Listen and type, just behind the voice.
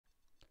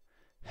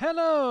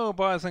Hello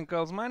boys and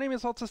girls, my name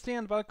is Zoltan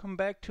and welcome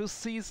back to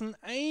Season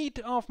 8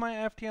 of my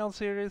FTL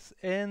series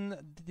in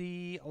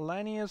the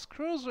Lanius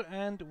cruiser,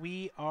 and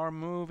we are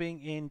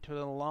moving into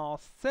the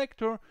last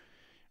sector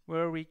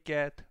where we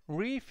get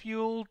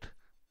refueled,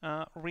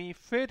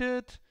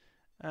 refitted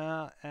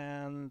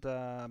and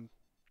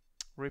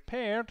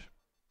repaired,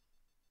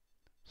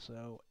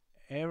 so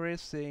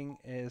everything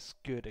is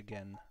good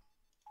again.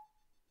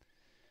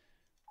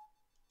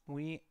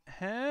 We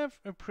have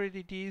a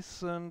pretty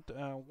decent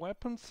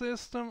weapon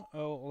system.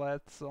 Oh,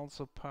 let's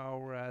also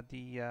power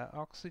the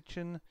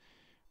oxygen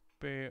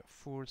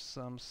before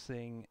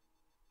something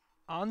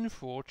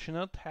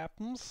unfortunate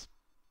happens.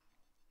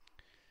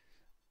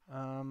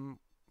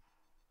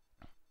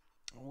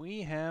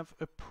 We have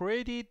a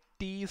pretty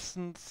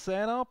decent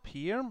setup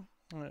here.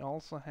 I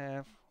also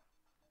have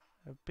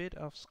a bit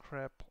of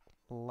scrap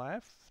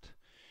left.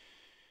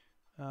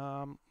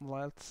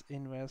 Let's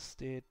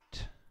invest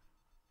it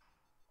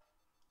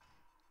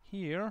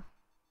here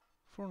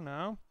for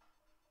now,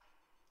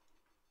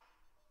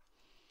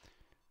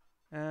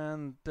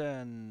 and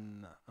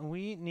then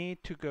we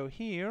need to go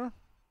here.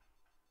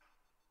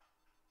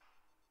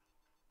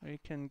 We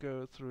can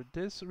go through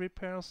this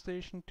repair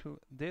station to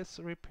this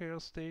repair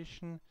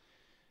station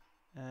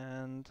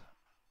and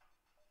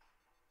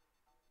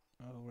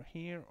over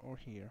here or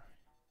here.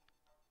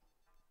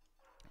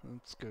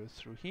 Let's go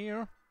through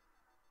here.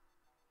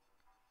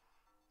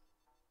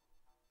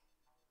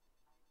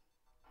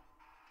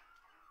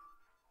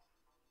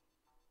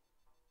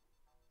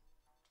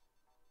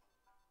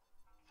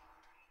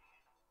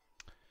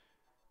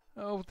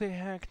 Oh, they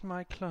hacked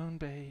my clone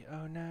bay.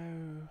 Oh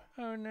no.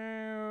 Oh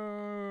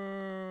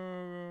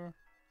no.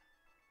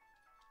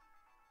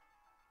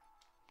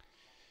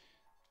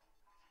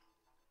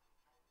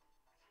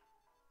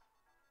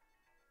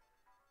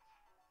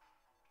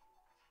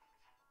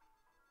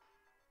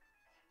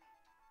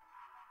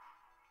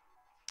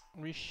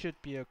 We should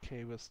be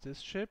okay with this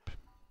ship.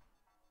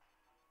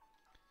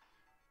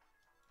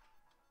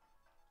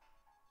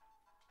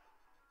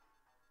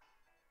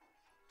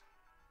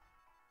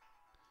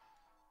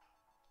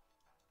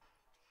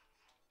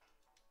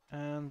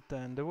 And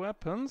then the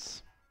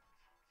weapons.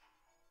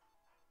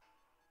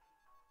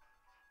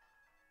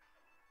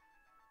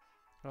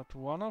 Got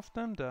one of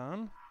them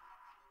down.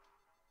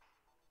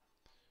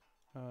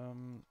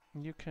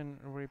 You can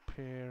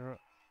repair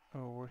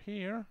over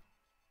here.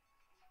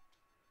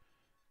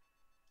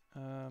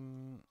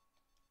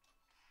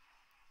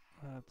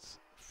 Let's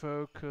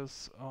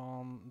focus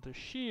on the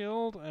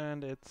shield,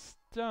 and it's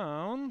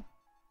down.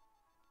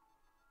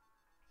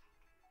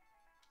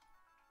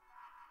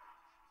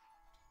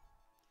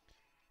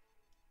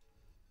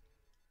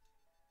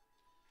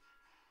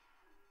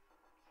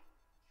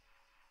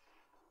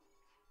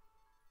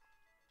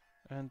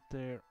 And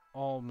they're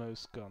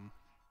almost gone.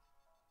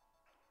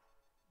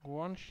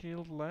 One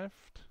shield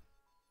left.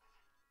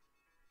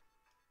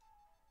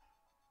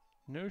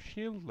 No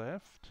shield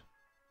left.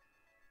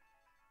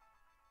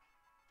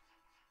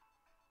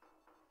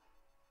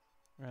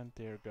 And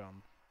they're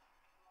gone.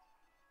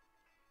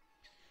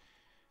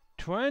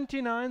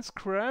 29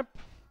 scrap,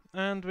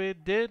 and we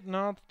did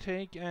not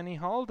take any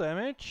hull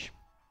damage.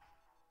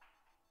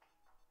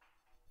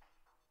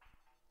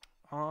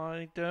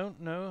 I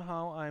don't know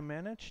how I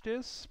managed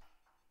this,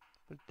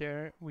 but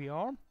there we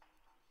are.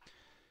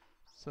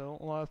 So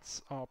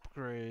let's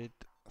upgrade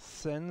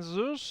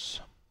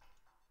sensors.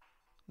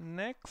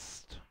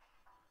 Next,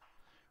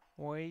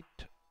 wait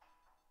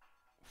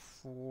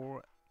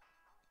for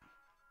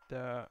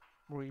the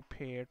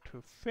repair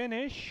to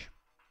finish.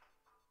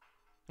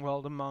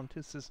 Well, the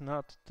Mantis is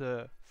not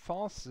the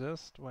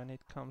fastest when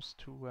it comes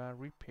to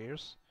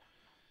repairs.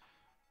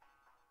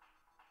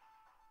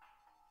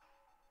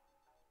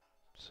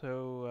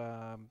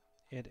 So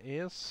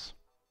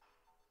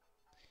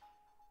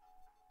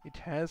it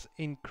has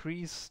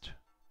increased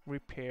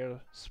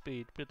repair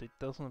speed, but it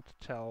doesn't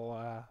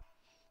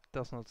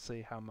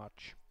say how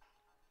much.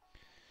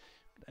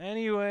 But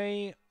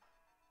anyway,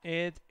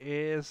 it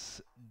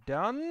is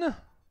done.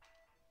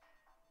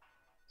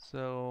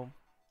 So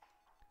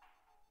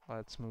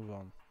let's move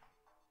on.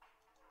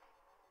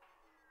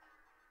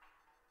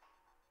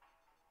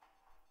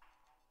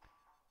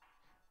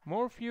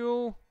 More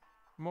fuel,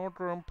 more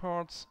drone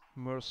parts,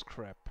 more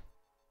scrap.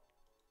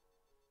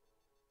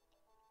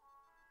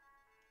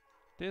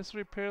 This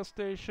repair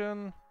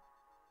station,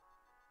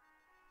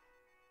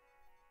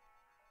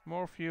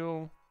 more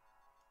fuel,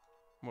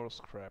 more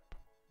scrap,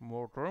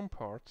 more drone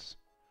parts.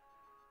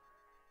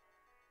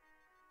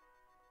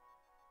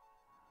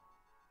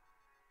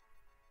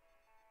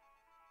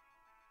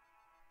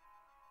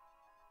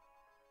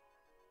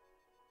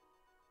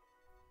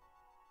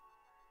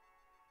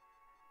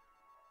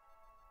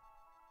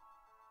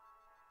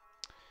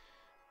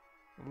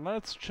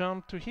 Let's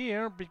jump to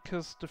here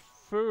because the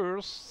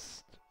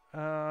first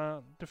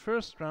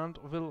round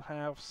will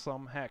have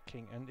some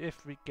hacking, and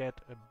if we get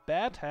a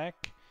bad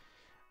hack,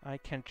 I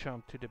can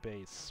jump to the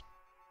base.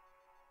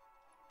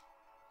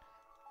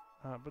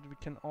 But we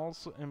can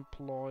also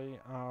employ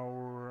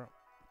our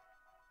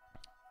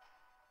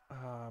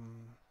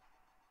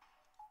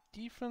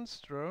defense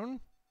drone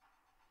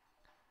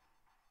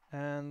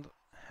and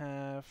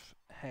have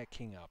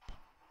hacking up.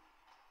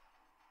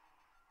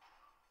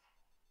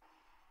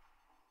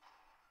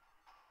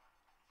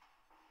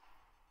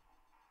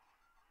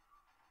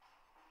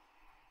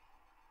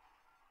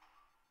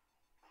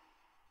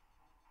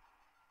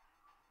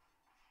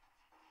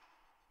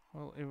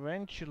 Well,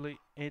 eventually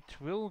it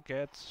will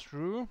get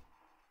through.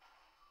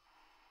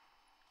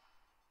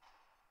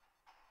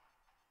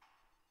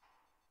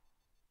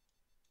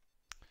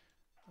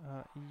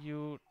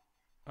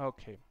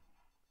 Okay.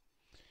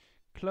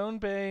 Clone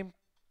Bay,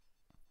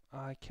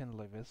 I can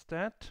live with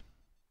that.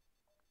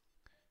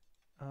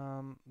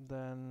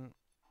 Then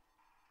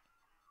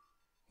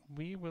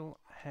we will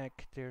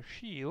hack their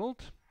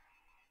shield.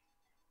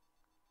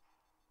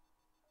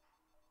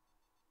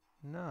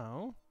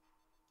 Now.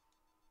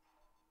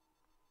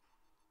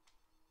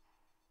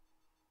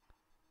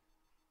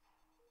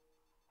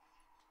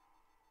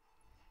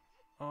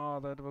 Oh,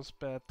 that was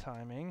bad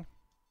timing.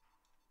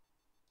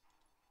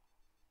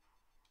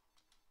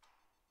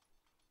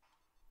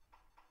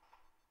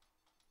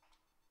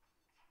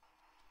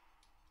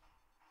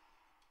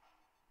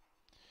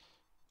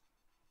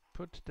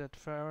 Put that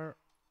fire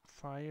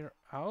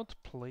out,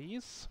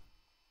 please.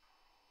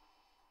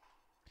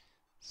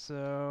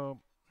 So,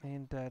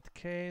 in that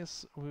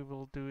case, we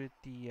will do it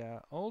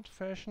the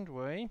old-fashioned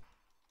way.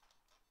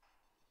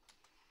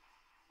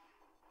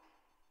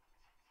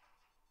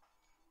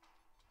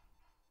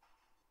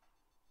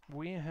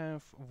 We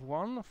have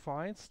one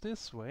fight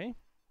this way.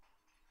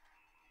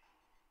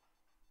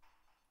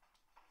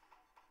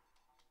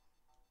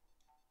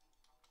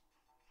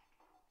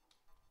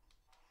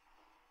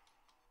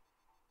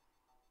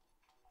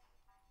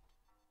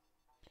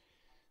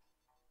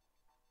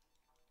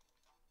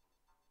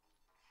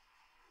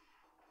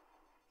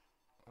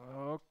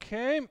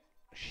 Okay,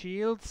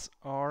 shields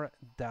are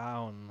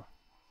down.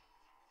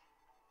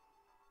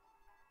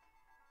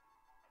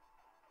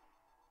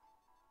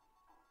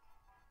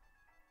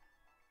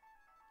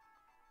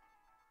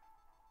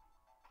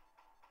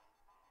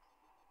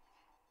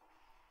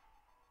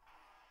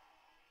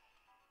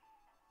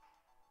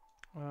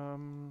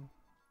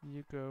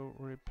 You go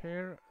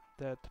repair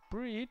that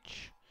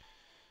breach.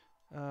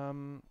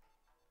 And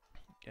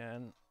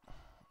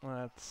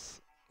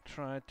let's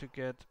try to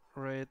get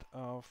rid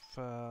of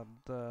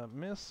the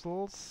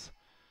missiles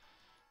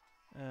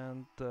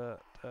and the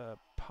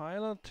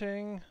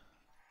piloting.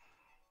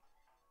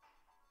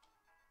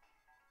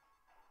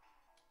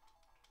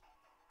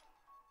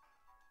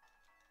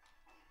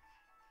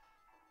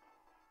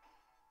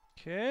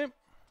 Okay,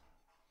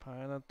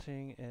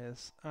 piloting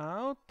is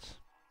out.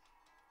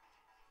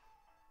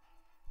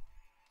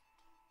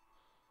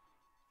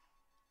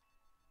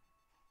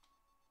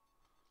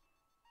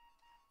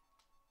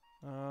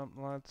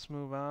 Let's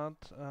move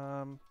out.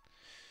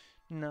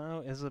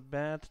 Now is a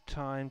bad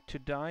time to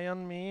die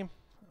on me.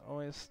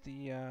 Is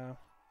the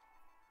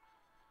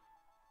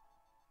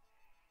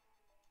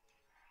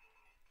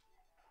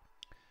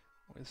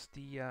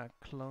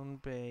clone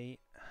bay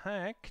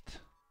hacked?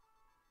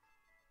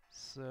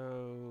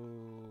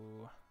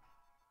 So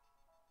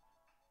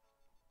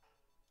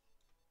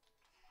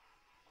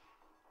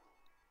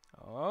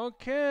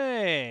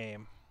okay.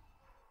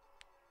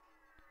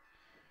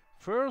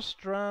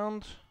 First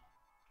round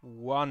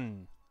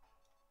won.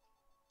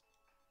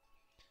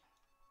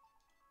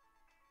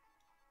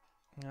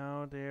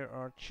 Now there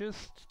are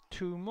just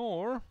 2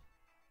 more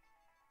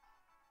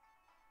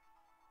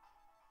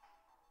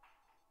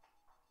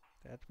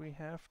that we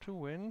have to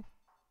win.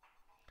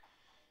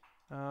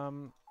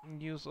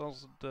 Use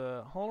also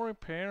the hull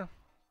repair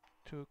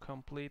to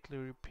completely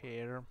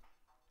repair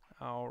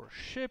our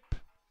ship,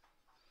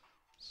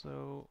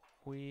 so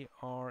we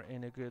are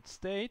in a good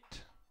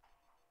state.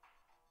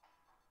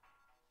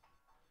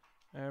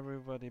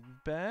 Everybody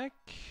back,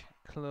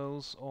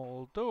 close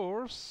all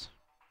doors,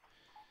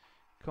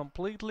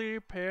 completely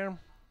repair.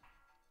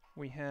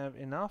 We have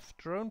enough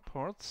drone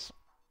ports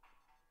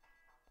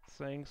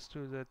thanks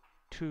to the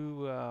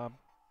 2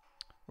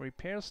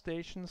 repair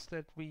stations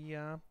that we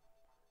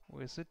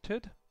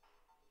visited.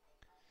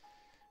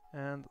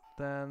 And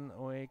then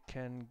we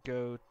can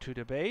go to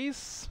the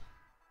base,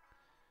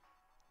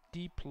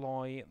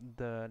 deploy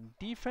the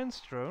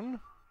defense drone,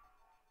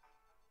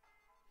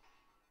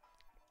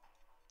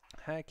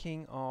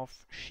 hacking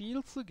off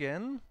shields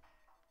again.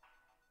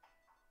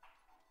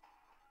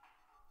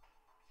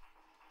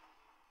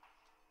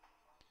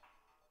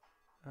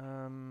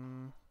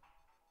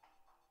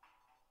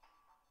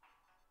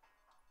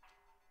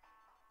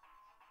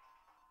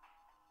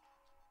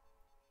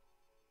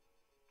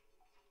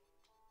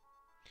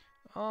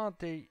 Oh,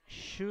 they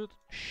should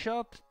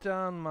shut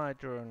down my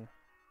drone.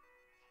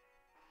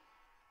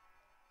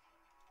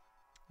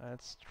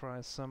 Let's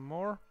try some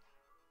more.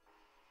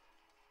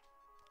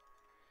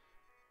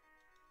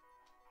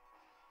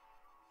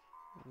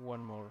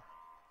 One more.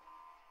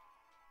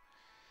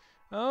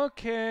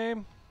 Okay,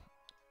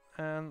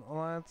 and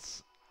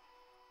let's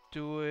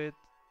do it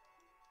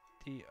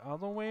the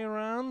other way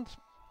around.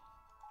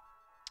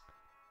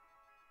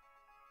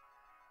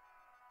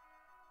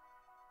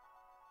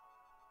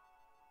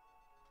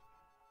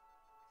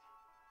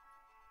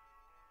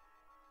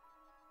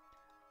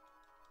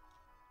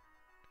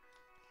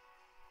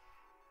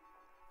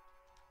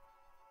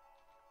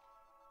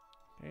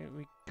 Okay,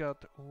 we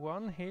got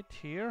one hit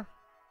here.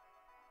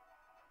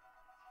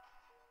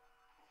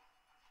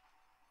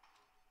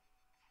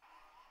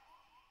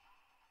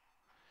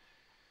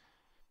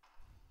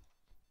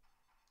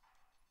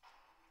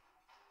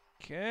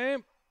 Okay,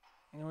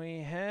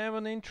 we have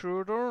an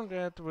intruder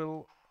that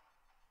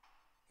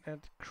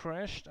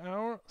crashed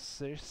our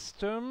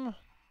system.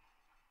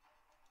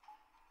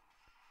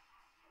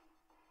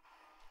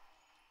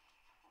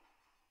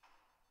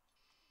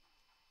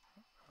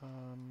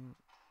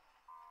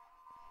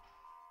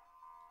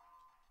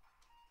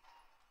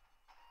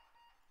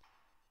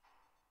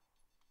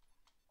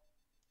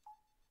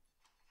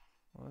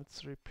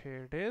 Let's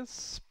repair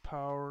this.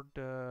 Power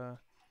the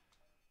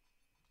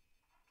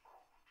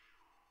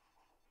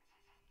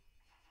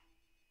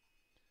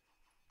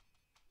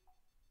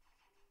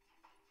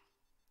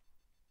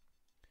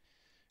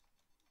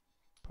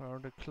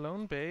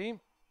clone bay.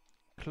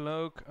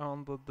 Cloak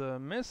under the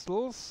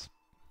missiles.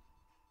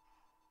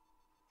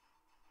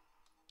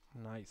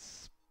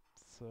 Nice.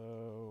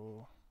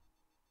 So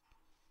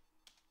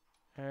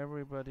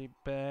everybody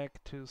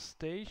back to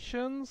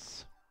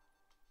stations.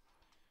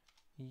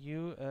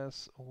 You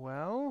as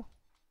well.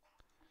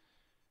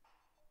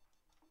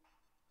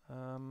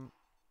 And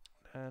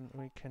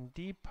we can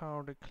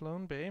depower the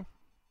clone bay.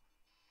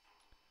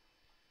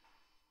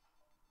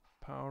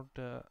 Power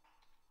the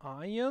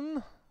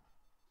ion.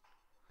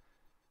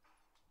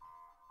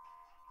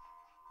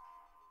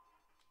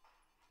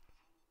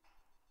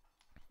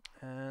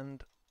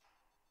 And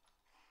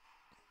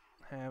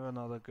have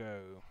another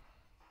go.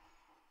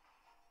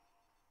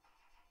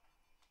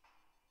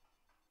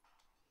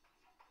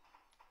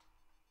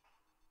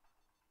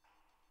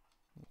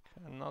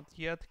 Okay, not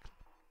yet.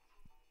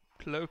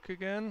 Cloak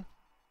again.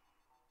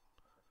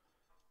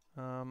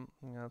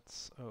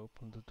 Let's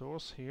open the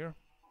doors here.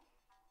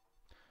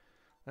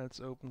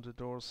 Let's open the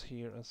doors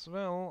here as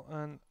well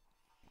and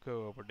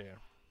go over there.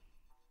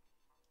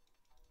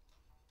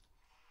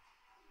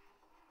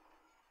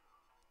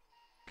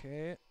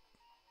 Okay.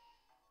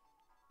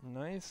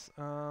 Nice.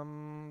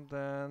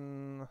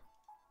 Then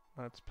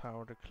let's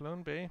power the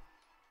clone bay.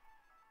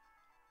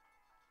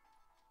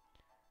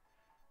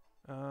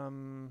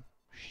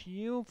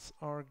 Shields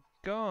are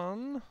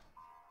gone.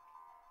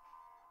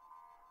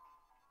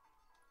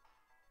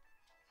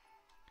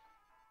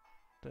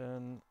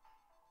 Then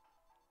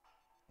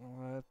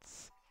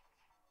let's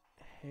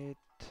hit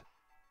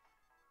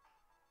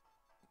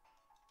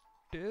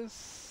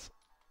this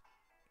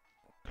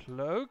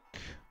cloak.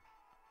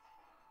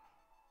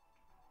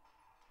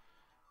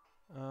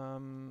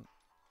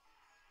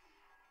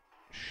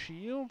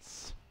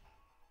 Shields.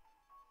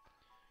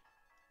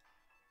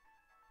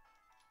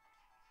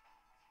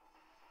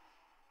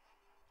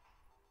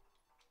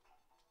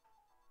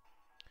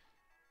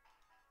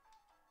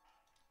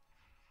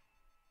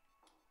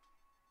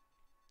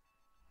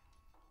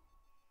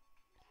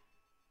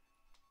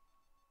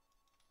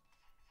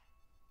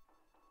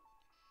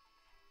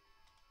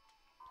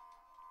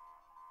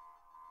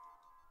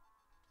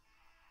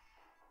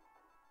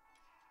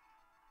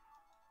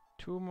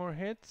 Two more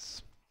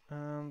hits,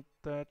 and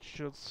that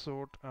should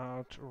sort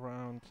out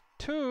round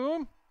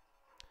 2.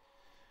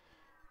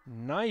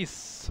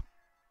 Nice.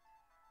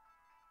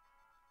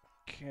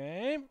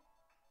 Okay,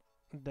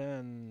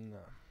 then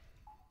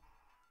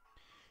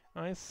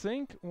I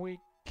think we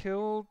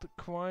killed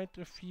quite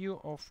a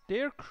few of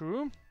their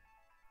crew,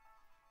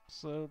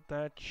 so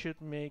that should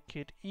make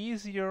it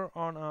easier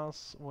on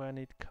us when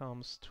it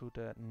comes to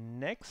the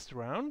next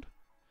round.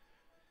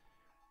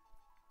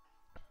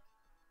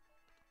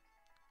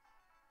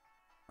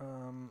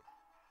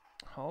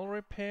 Hull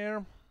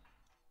repair,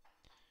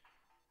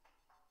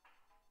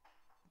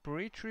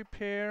 breach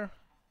repair,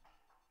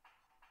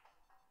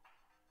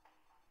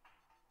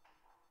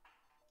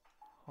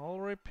 hull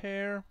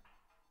repair,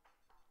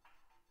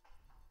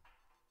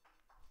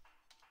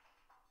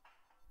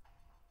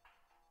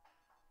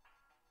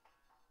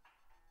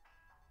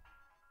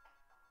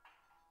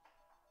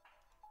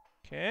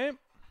 okay.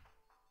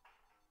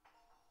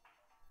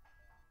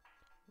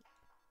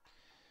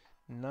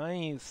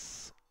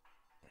 Nice.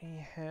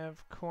 We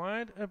have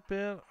quite a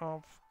bit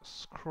of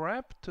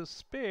scrap to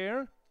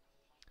spare,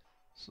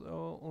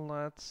 so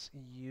let's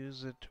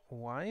use it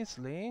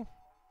wisely.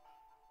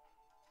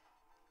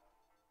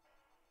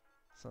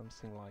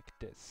 Something like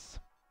this.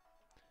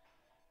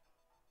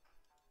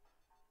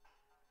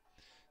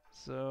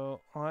 So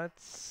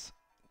let's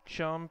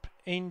jump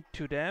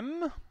into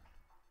them.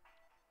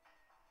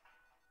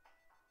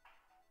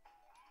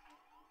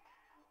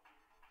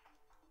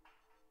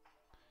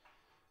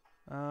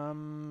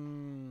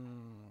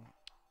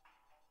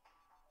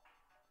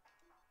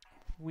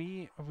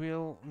 We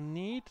will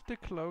need the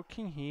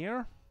cloaking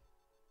here.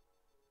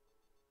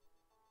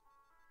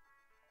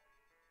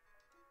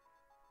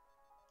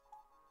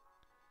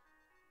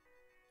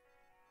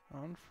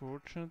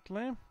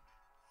 Unfortunately.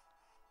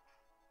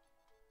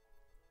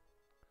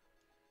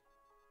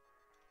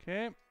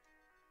 Okay.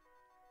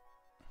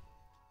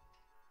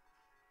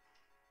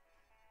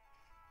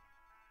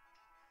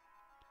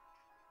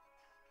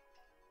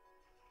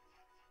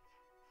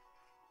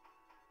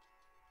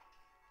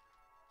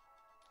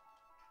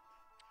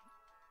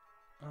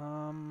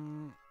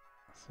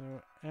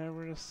 So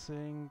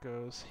everything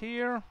goes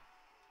here.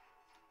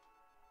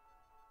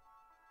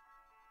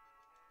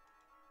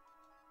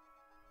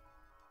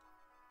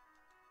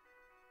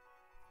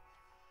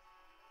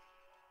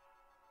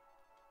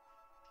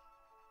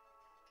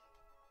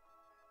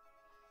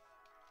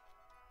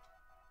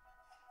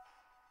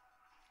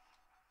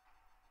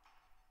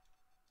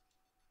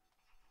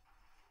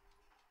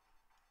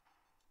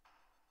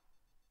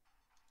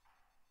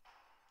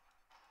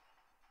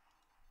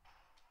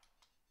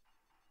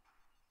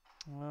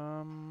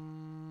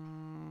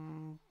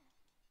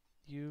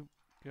 You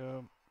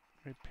go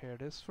repair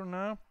this for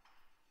now.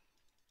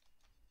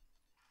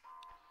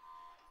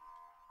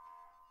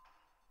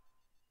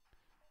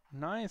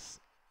 Nice.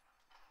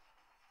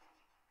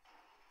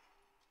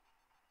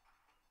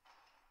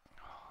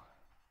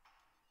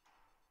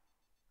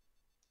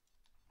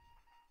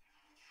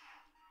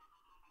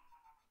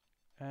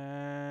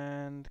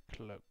 And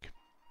cloak.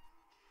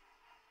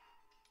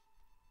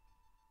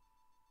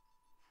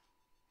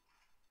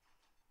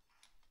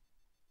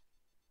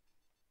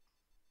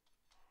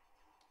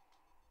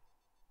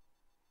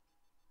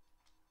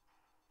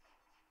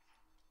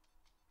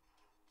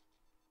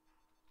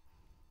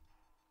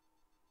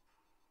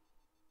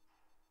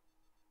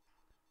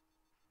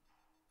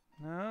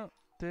 Now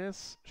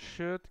this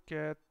should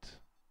get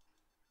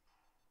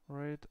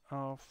rid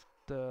of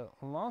the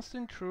last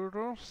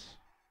intruders.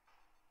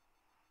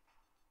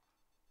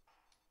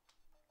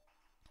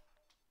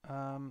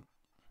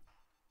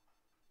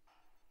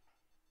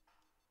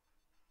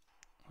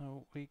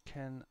 So we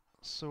can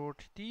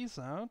sort these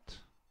out.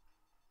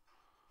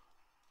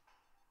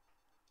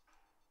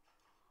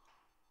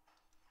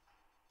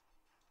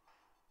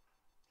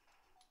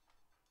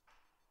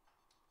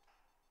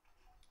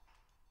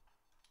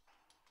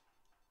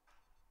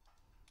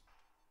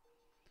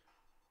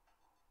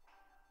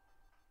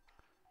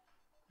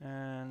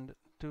 And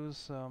do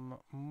some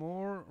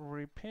more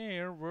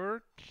repair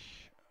work.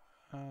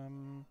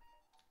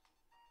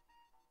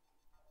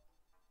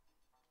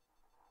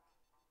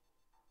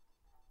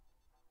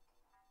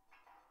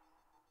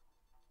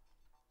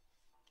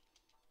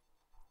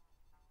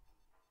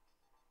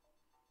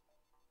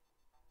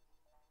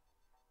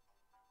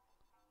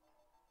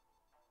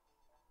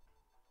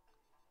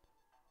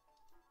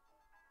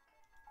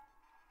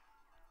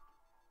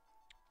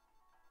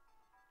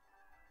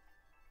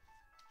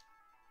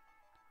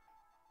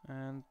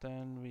 And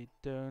then we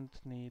don't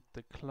need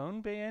the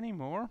clone bay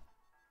anymore.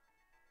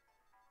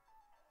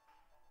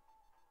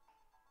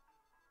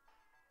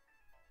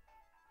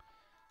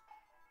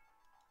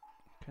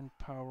 Can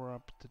power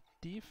up the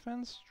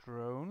defense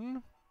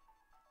drone.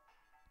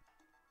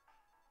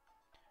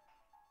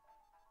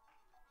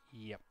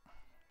 Yep.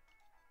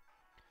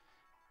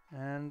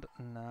 And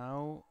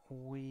now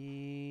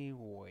we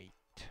wait.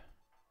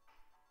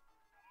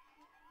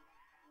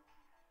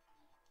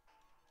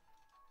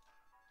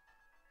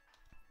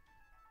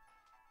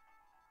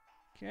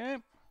 Okay.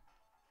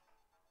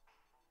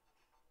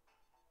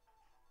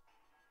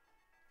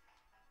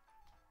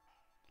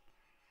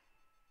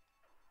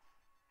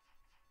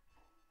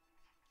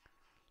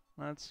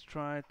 Let's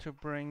try to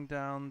bring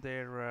down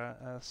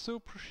their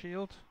super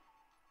shield.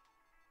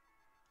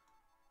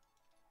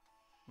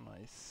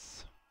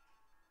 Nice.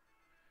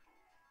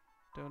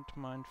 Don't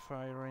mind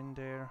fire in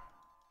there.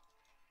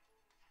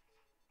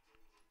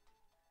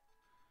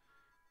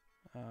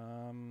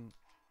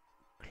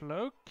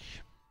 Cloak.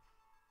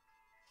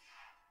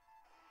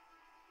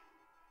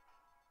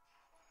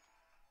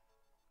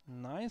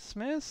 Nice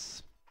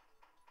miss.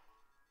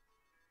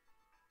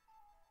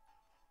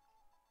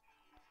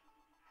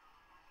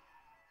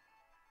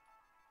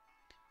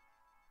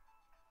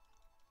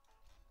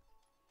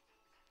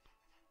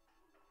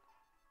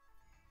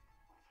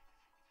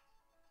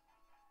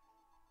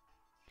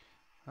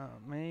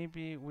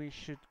 Maybe we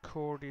should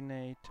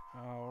coordinate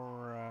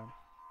our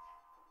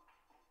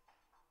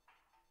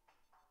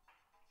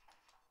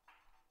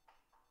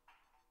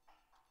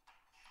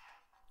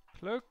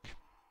cloak.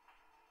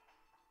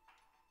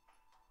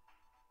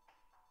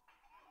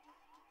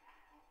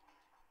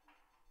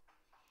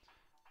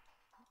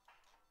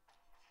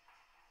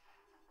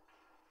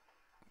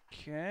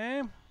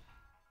 Okay.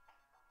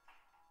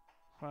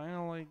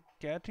 Finally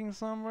getting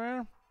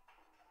somewhere.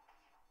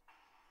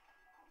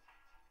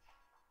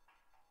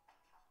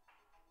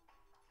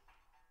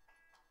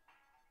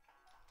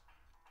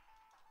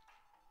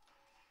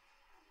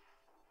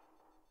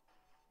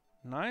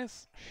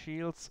 Nice.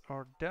 Shields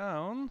are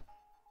down.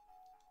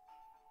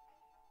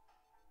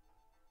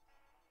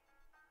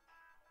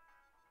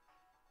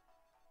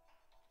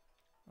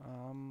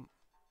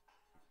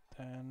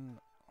 Then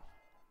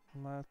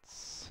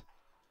let's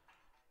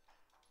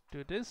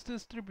do this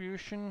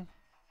distribution.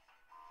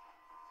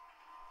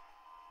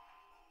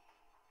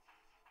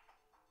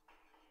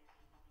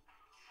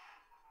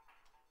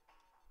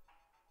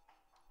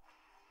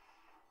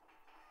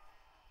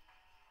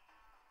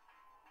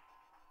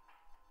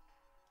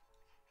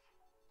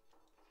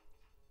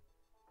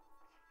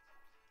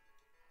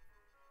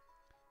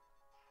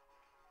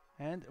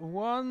 And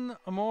one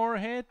more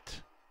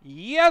hit.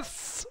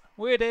 Yes!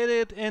 We did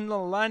it in the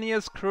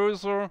Lanius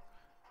cruiser.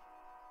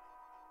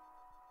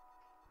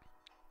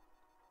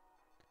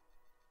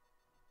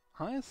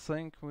 I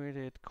think we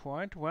did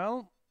quite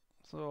well.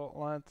 So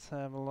let's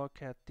have a look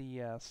at the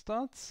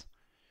stats.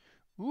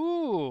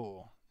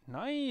 Ooh,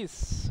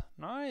 nice,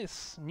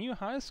 nice, new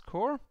high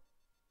score.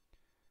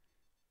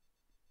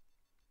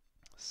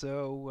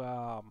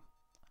 So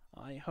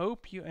I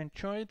hope you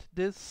enjoyed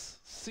this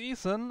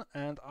season,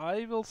 and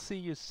I will see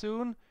you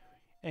soon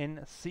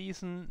in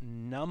season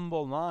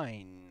number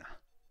 9.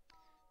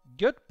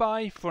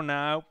 Goodbye for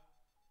now.